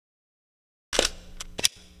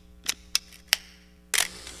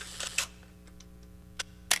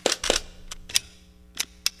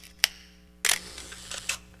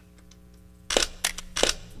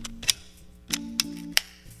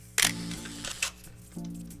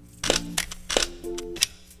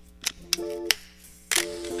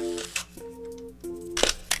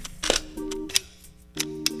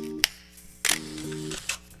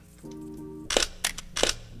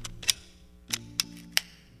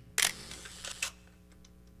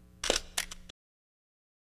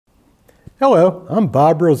Hello, I'm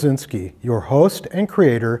Bob Rosinski, your host and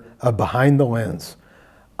creator of Behind the Lens.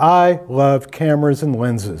 I love cameras and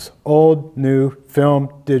lenses, old, new,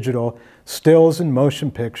 film, digital, stills, and motion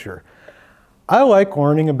picture. I like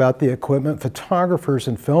learning about the equipment photographers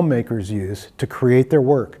and filmmakers use to create their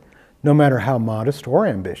work, no matter how modest or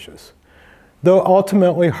ambitious. Though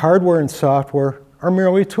ultimately hardware and software are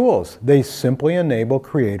merely tools, they simply enable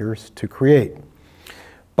creators to create.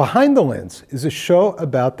 Behind the Lens is a show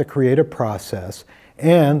about the creative process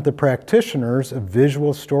and the practitioners of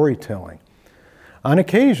visual storytelling. On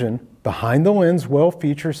occasion, Behind the Lens will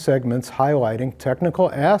feature segments highlighting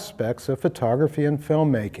technical aspects of photography and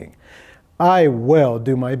filmmaking. I will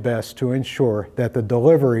do my best to ensure that the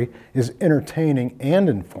delivery is entertaining and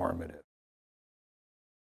informative.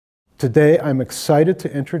 Today, I'm excited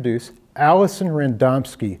to introduce Allison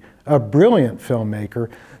Radomski, a brilliant filmmaker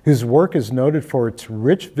whose work is noted for its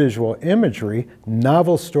rich visual imagery,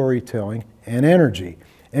 novel storytelling, and energy.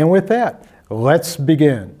 And with that, let's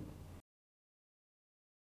begin.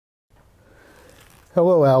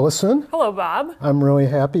 Hello, Allison. Hello, Bob. I'm really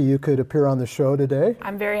happy you could appear on the show today.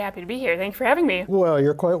 I'm very happy to be here. Thanks for having me. Well,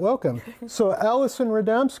 you're quite welcome. So, Allison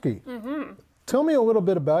Radomski, tell me a little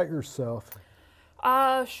bit about yourself.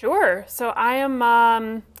 Sure. So I am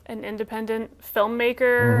an independent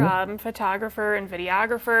filmmaker, photographer, and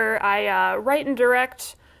videographer. I write and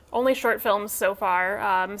direct only short films so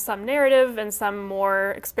far, some narrative and some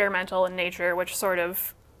more experimental in nature, which sort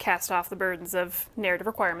of cast off the burdens of narrative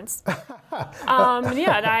requirements.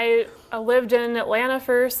 Yeah, and I lived in Atlanta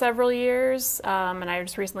for several years, and I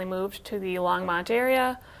just recently moved to the Longmont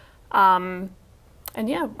area. And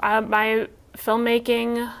yeah, my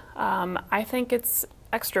filmmaking, I think it's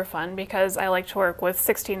extra fun because I like to work with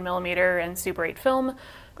 16mm and Super 8 film,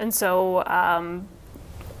 and so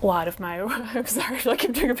a lot of my I'm sorry, I feel like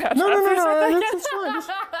I'm doing a bad job. No, it's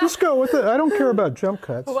fine. Just go with it. I don't care about jump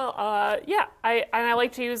cuts. Well, yeah, I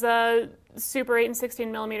like to use Super 8 and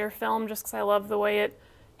 16mm film just because I love the way it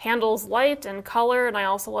handles light and color, and I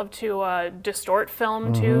also love to distort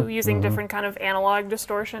film too, using different kind of analog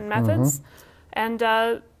distortion methods, and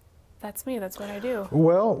that's me. That's what I do.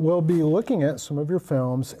 Well, we'll be looking at some of your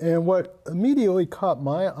films, and what immediately caught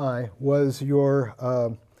my eye was your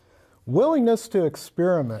willingness to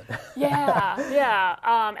experiment. Yeah.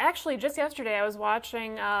 Actually, just yesterday I was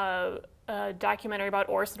watching a documentary about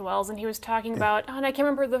Orson Welles, and he was talking about, and I can't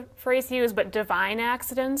remember the phrase he used, but divine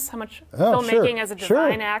accidents, how much filmmaking is a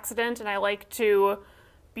divine accident, and I like to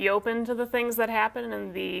be open to the things that happen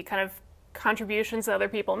and the kind of contributions that other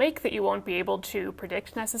people make that you won't be able to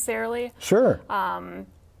predict necessarily. Sure.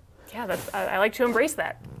 Yeah, I like to embrace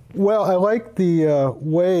that. Well, I like the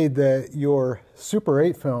way that your Super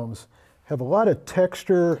 8 films have a lot of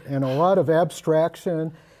texture and a lot of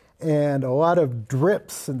abstraction and a lot of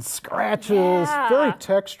drips and scratches, very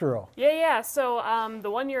textural. Yeah. So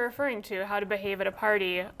the one you're referring to, How to Behave at a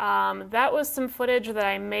Party, that was some footage that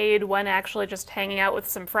I made when actually just hanging out with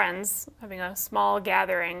some friends, having a small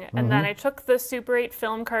gathering. And then I took the Super 8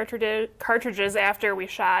 film cartridges after we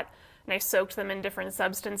shot, and I soaked them in different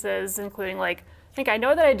substances, including I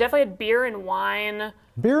know that I definitely had beer and wine.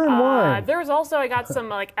 Beer and wine. There was also, I got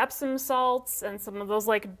some Epsom salts and some of those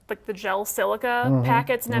like the gel silica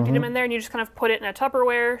packets, and emptied them in there, and you just kind of put it in a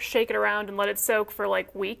Tupperware, shake it around, and let it soak for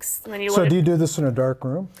weeks, and then you So do you do this in a dark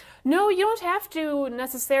room? No, you don't have to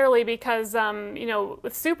necessarily, because you know,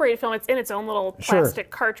 with Super 8 film, it's in its own little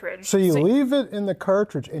plastic cartridge. So you leave it in the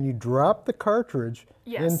cartridge, and you drop the cartridge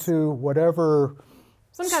into whatever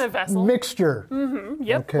some kind of vessel mixture.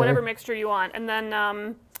 Yep. Okay. Whatever mixture you want, and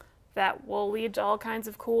then that will lead to all kinds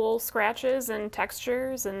of cool scratches and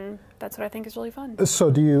textures, and that's what I think is really fun. So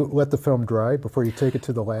do you let the film dry before you take it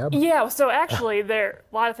to the lab? Yeah, so actually there are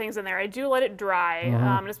a lot of things in there. I do let it dry,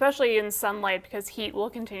 and especially in sunlight, because heat will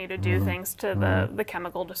continue to do things to the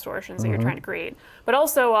chemical distortions that you're trying to create. But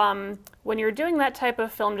also, when you're doing that type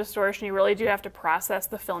of film distortion, you really do have to process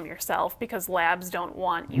the film yourself, because labs don't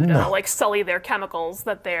want you to sully their chemicals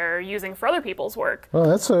that they're using for other people's work. Well,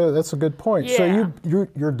 that's a good point. Yeah. So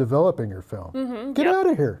you're developing your film. Get out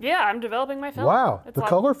of here. Yeah, I'm developing my film. Wow, the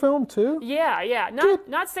color film too? Yeah.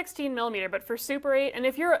 Not 16mm, but for Super 8, and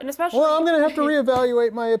especially. Well, I'm going to have to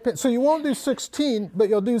reevaluate my opinion. So you won't do 16, but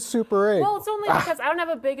you'll do Super 8. Well, it's only because I don't have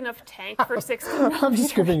a big enough tank for 16mm. I'm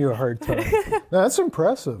just giving you a hard time. No, that's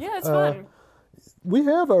impressive. Yeah, it's fun. We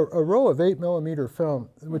have a roll of 8mm film,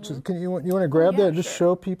 which is. You want to grab that and just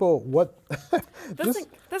show people what?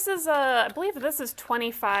 This is I believe this is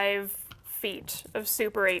 25 feet of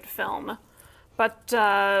Super 8 film. But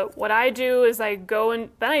what I do is I go in.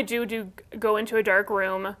 Then I do go into a dark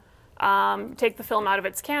room. take the film out of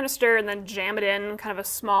its canister and then jam it in kind of a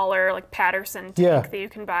smaller, like Patterson tank that you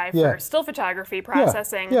can buy for still photography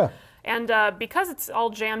processing. And because it's all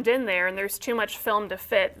jammed in there and there's too much film to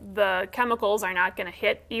fit, the chemicals are not going to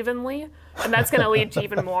hit evenly, and that's going to lead to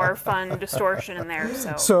even more fun distortion in there.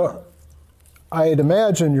 So I'd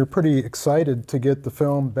imagine you're pretty excited to get the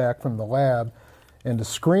film back from the lab and to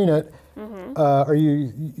screen it. Are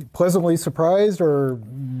you pleasantly surprised or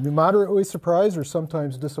moderately surprised or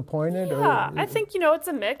sometimes disappointed? Yeah, I think, it's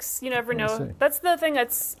a mix. You never know. That's the thing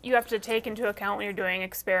you have to take into account when you're doing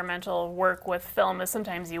experimental work with film is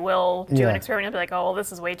sometimes you will do an experiment and be like, oh, well,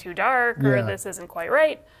 this is way too dark or this isn't quite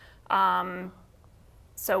right.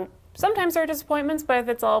 So sometimes there are disappointments, but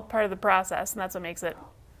it's all part of the process, and that's what makes it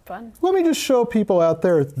fun. Let me just show people out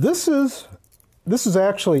there, this is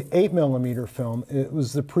actually 8mm film. It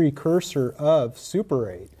was the precursor of Super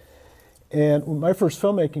 8. And in my first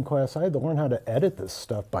filmmaking class, I had to learn how to edit this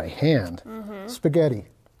stuff by hand. Spaghetti.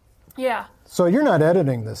 Yeah. So you're not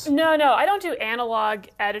editing this? No, I don't do analog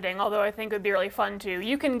editing, although I think it would be really fun to.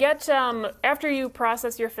 You can get, after you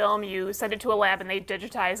process your film, you send it to a lab and they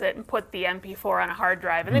digitize it and put the MP4 on a hard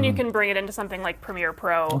drive. And then you can bring it into something like Premiere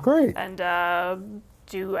Pro. Oh, great. And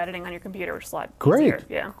do editing on your computer, which is a lot easier.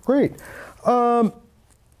 Yeah. Great.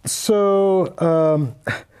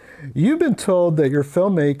 You've been told that your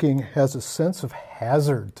filmmaking has a sense of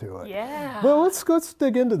hazard to it. Yeah. Well, let's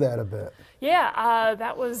dig into that a bit. Yeah,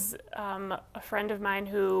 that was a friend of mine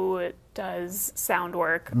who does sound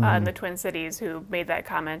work in the Twin Cities who made that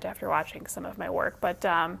comment after watching some of my work. But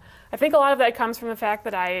I think a lot of that comes from the fact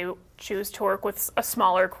that I choose to work with a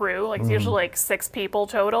smaller crew. Like, it's usually like 6 people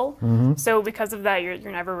total. So because of that,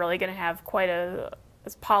 you're never really going to have quite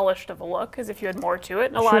as polished of a look as if you had more to it.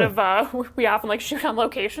 And a lot of, we often shoot on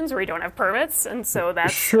locations where we don't have permits, and so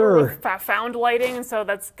that's found lighting, and so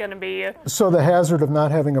that's going to be... So the hazard of not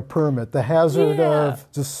having a permit, the hazard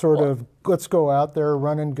of just sort of, let's go out there,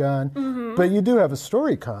 run and gun, but you do have a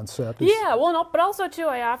story concept. But also too,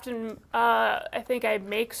 I often, I think I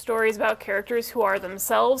make stories about characters who are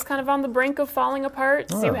themselves kind of on the brink of falling apart,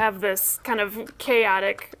 so you have this kind of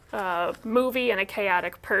chaotic movie and a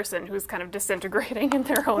chaotic person who's kind of disintegrating in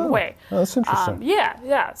their own way. Oh, that's interesting.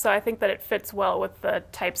 So I think that it fits well with the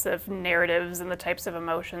types of narratives and the types of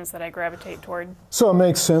emotions that I gravitate toward. So it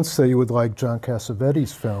makes sense that you would like John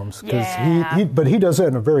Cassavetes' films, because he does that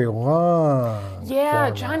in a very long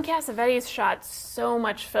format. John Cassavetes shot so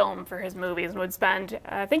much film for his movies and would spend,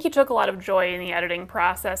 I think he took a lot of joy in the editing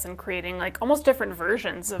process and creating almost different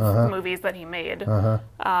versions of movies that he made.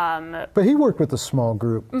 But he worked with a small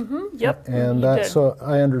group. Yep. And so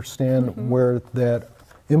I understand where that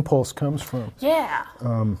impulse comes from. Yeah.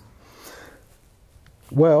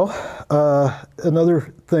 Another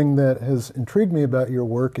thing that has intrigued me about your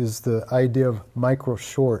work is the idea of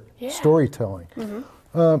micro-short storytelling.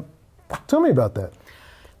 Tell me about that.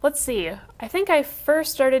 Let's see. I think I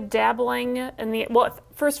first started dabbling in the,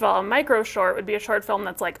 first of all, a micro-short would be a short film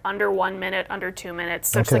that's under 1 minute, under 2 minutes.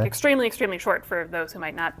 So it's extremely, extremely short for those who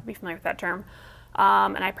might not be familiar with that term.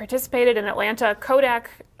 And I participated in Atlanta. Kodak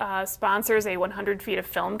sponsors a 100 feet of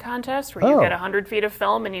film contest where you get 100 feet of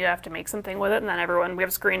film and you have to make something with it, and then we have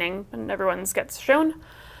a screening and everyone gets shown.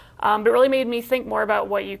 But it really made me think more about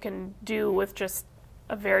what you can do with just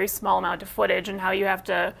a very small amount of footage and how you have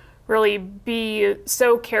to really be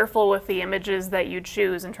so careful with the images that you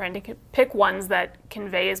choose and trying to pick ones that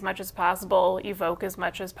convey as much as possible, evoke as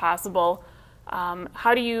much as possible.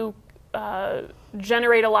 How do you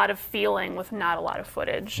generate a lot of feeling with not a lot of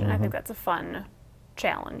footage? And I think that's a fun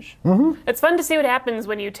challenge. It's fun to see what happens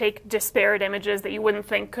when you take disparate images that you wouldn't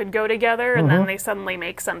think could go together and then they suddenly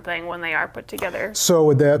make something when they are put together. So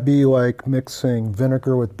would that be like mixing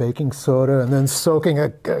vinegar with baking soda and then soaking a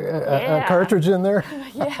cartridge in there?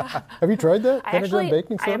 Have you tried that? Vinegar and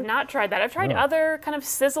baking soda? I have not tried that. I've tried other kind of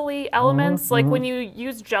sizzly elements, like when you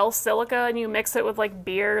use gel silica and you mix it with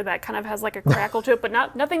beer, that kind of has a crackle to it, but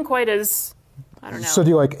nothing quite as... I don't know. So do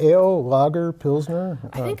you like ale, lager, pilsner?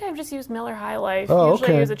 I think I've just used Miller High Life.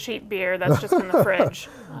 Usually I use a cheap beer that's just in the fridge.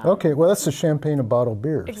 Okay, well that's the champagne of bottled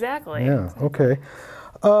beers. Exactly. Yeah, okay.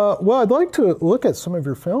 Well, I'd like to look at some of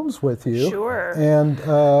your films with you. Sure. And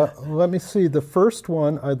let me see, the first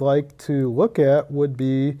one I'd like to look at would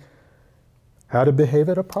be How to Behave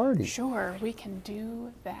at a Party. Sure, we can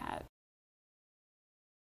do that.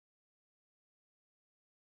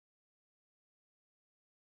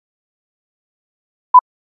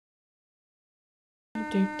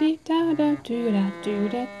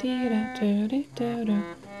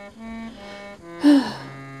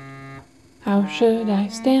 How should I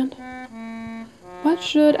stand? What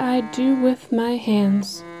should I do with my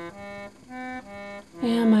hands?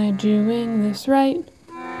 Am I I doing this right?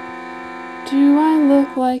 Do I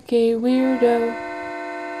look like a weirdo?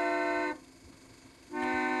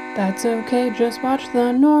 That's okay, just watch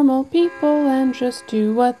the normal people and just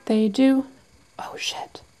do what they do. Oh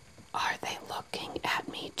shit, are they looking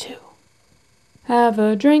at me too? Have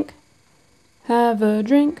a drink, have a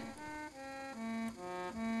drink.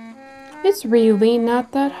 It's really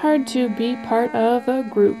not that hard to be part of a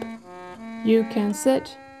group. You can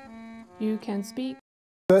sit, you can speak.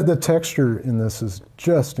 The texture in this is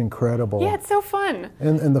just incredible. Yeah, it's so fun.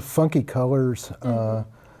 And the funky colors. And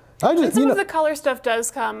some of the color stuff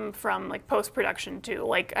does come from like post-production too.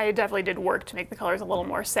 Like I definitely did work to make the colors a little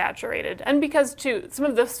more saturated. And because too, some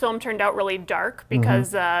of this film turned out really dark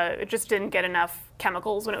because it just didn't get enough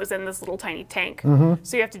chemicals when it was in this little tiny tank.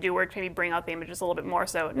 So you have to do work to maybe bring out the images a little bit more.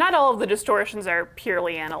 So not all of the distortions are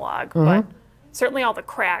purely analog, but certainly all the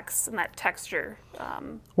cracks and that texture.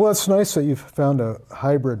 Well, it's nice that you've found a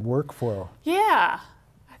hybrid workflow. Yeah,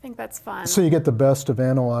 I think that's fun. So you get the best of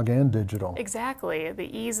analog and digital. Exactly, the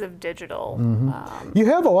ease of digital. You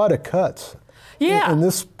have a lot of cuts. Yeah. In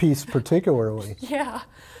this piece particularly. Yeah,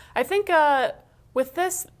 I think with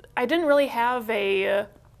this, I didn't really have a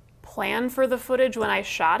plan for the footage when I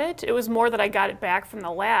shot it. It was more that I got it back from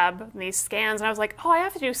the lab, these scans, and I was like, oh, I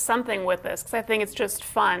have to do something with this because I think it's just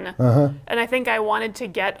fun. And I think I wanted to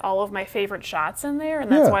get all of my favorite shots in there, and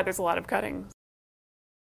that's why there's a lot of cutting.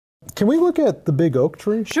 Can we look at the big oak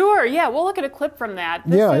tree? Sure, yeah, we'll look at a clip from that.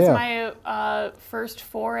 This was my first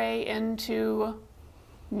foray into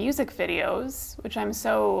music videos, which I'm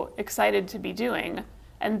so excited to be doing.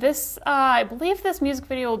 And this, I believe this music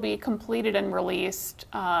video will be completed and released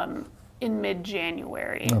in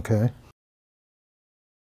mid-January. Okay.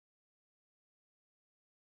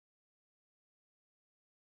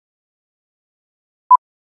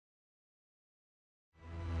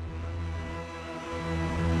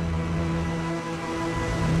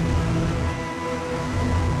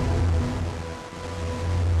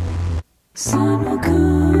 Sun will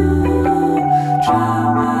come,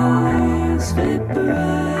 dry my leaves,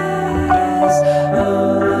 vaporize.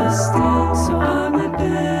 All the steam, so I'm not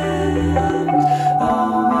bad.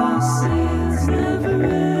 All my sins never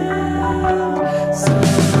end.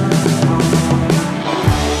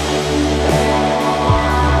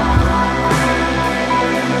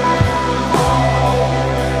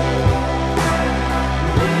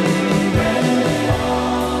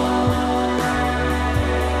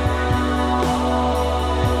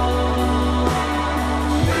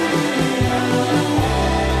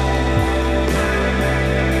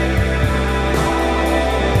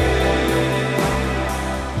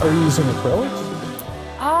 Are you using acrylics?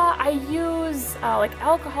 I use like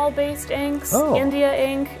alcohol-based inks, India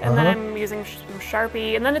ink, and then I'm using some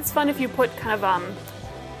Sharpie. And then it's fun if you put kind of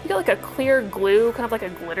you get like a clear glue, kind of like a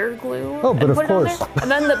glitter glue. Oh, but and of put course. It on there.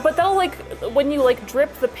 And then, but that'll like when you like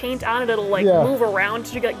drip the paint on it, it'll like move around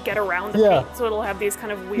to get around the paint, so it'll have these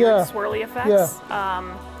kind of weird swirly effects.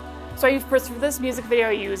 So for this music video,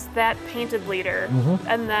 I used that painted leader,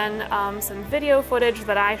 and then some video footage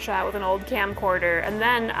that I shot with an old camcorder, and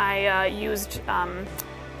then I used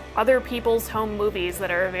other people's home movies that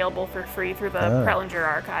are available for free through the Prelinger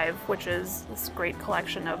archive, which is this great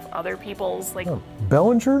collection of other people's like.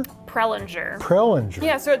 Bellinger? Prelinger. Prelinger.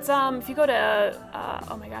 Yeah, so it's if you go to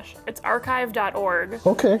oh my gosh, it's archive.org.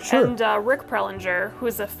 Okay, sure. And Rick Prelinger,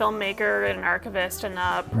 who's a filmmaker and an archivist and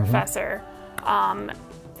a professor.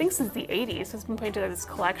 I think since the 80s has been putting together this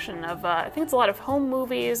collection of, I think it's a lot of home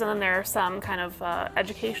movies, and then there are some kind of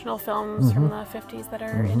educational films from the 50s that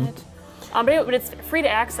are in it. But it's free to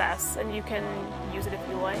access, and you can use it if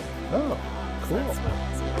you like. Oh, cool. So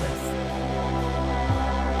that's what it is.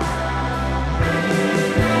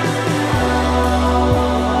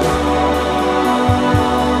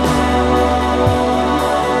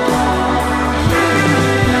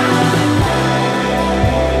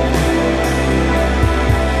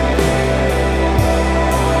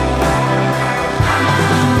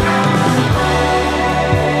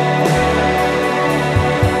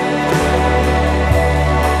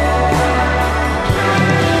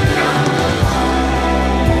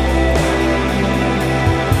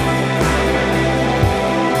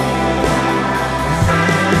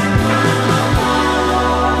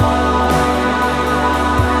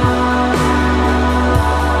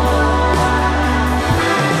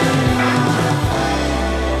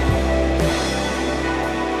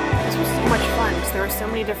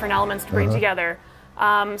 Different elements to bring together.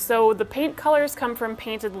 So the paint colors come from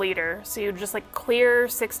painted leader. So you just like clear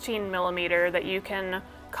 16mm that you can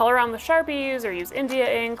color on the Sharpies or use India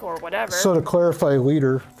ink or whatever. So to clarify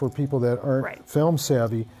leader for people that aren't film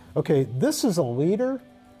savvy, okay, this is a leader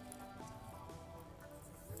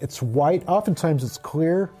It's white. Oftentimes it's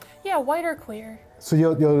clear. Yeah, white or clear. So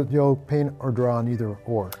you'll paint or draw on either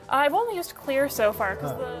or. I've only used clear so far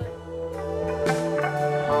because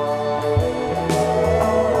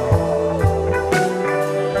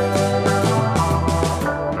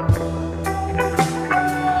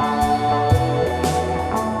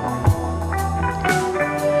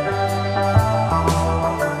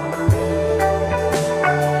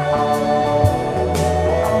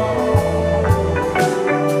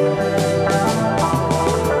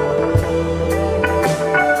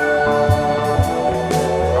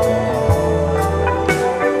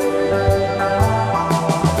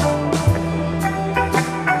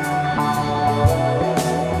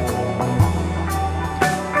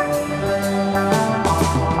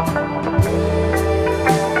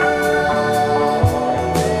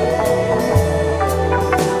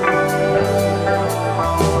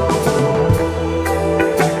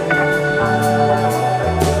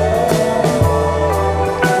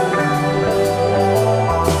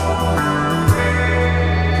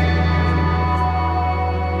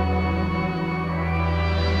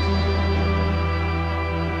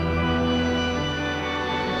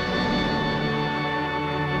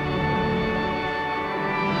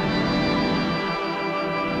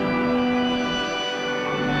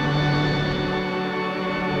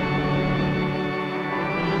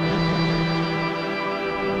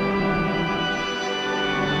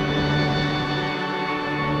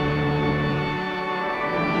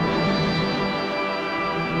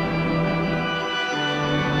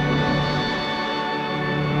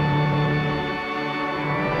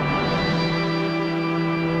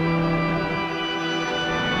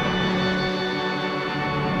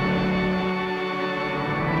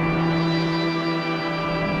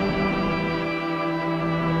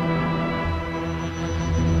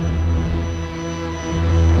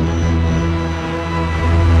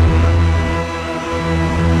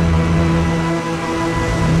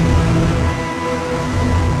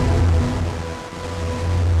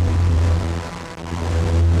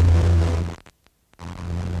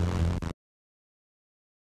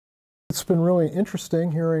It's been really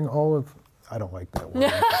interesting hearing all of, I don't like that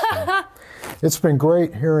word. It's been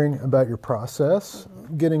great hearing about your process,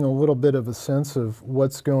 getting a little bit of a sense of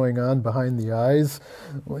what's going on behind the eyes.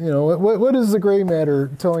 You know, what is the gray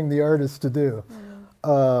matter telling the artist to do?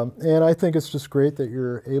 And I think it's just great that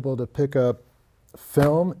you're able to pick up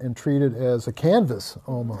film and treat it as a canvas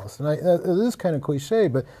almost. And it is kind of cliche,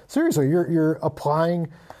 but seriously, you're applying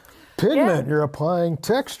pigment, you're applying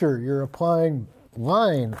texture, you're applying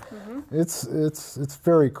line. It's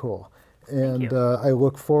very cool. And I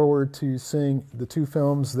look forward to seeing the 2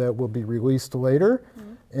 films that will be released later.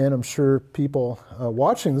 And I'm sure people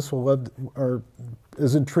watching this will love, are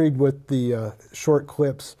as intrigued with the short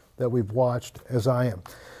clips that we've watched as I am.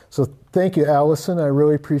 So thank you, Allison. I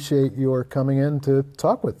really appreciate your coming in to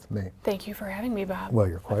talk with me. Thank you for having me, Bob. Well,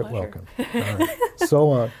 you're quite welcome. All right. So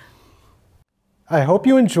long. I hope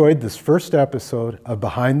you enjoyed this first episode of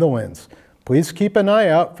Behind the Lens. Please keep an eye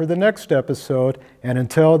out for the next episode, and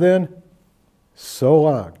until then, so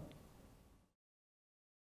long.